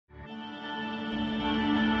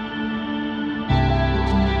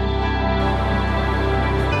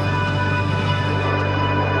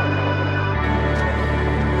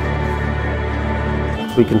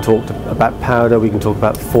we can talk about powder, we can talk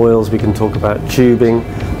about foils, we can talk about tubing,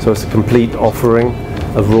 so it's a complete offering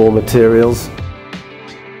of raw materials.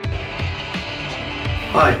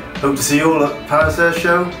 Hi, hope to see you all at Paris Air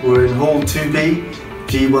Show. We're in Hall 2B,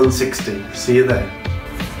 G160. See you there.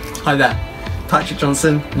 Hi there, Patrick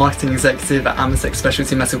Johnson, Marketing Executive at AMETEK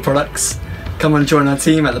Specialty Metal Products. Come and join our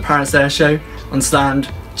team at the Paris Air Show on stand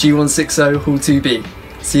G160 Hall 2B.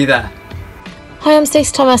 See you there. Hi, I'm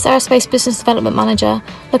Stacey Thomas, Aerospace Business Development Manager.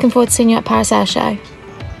 Looking forward to seeing you at Paris Air Show.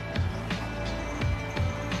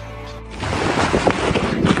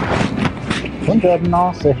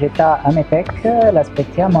 Buongiorno, società AMETEK,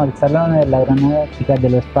 l'aspettiamo al Salone dell'Aeronautica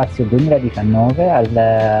dello Spazio 2019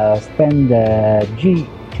 al stand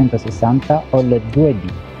G160 Hall 2D.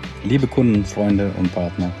 Liebe Kunden, Freunde und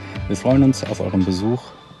Partner, wir freuen uns auf euren Besuch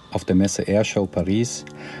auf der Messe Airshow Paris.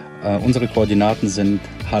 Unsere Koordinaten sind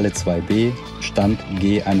Halle 2B, Stand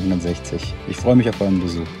G160. Ich freue mich auf euren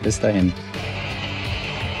Besuch. Bis dahin.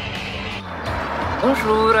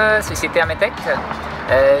 Bonjour, société AMETEK.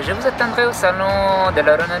 Je vous attendrai au salon de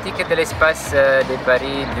l'aéronautique et de l'espace de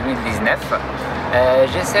Paris 2019.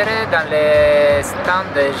 Je serai dans le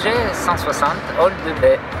stand G160 Hall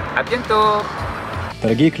 2B. À bientôt!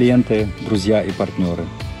 Дорогие клиенты, друзья и партнеры,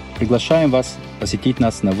 приглашаем вас посетить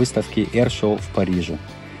нас на выставке Airshow в Париже.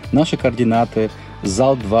 Наши координаты –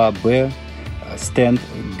 зал 2Б, стенд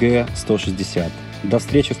Г160. До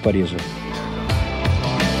встречи в Париже!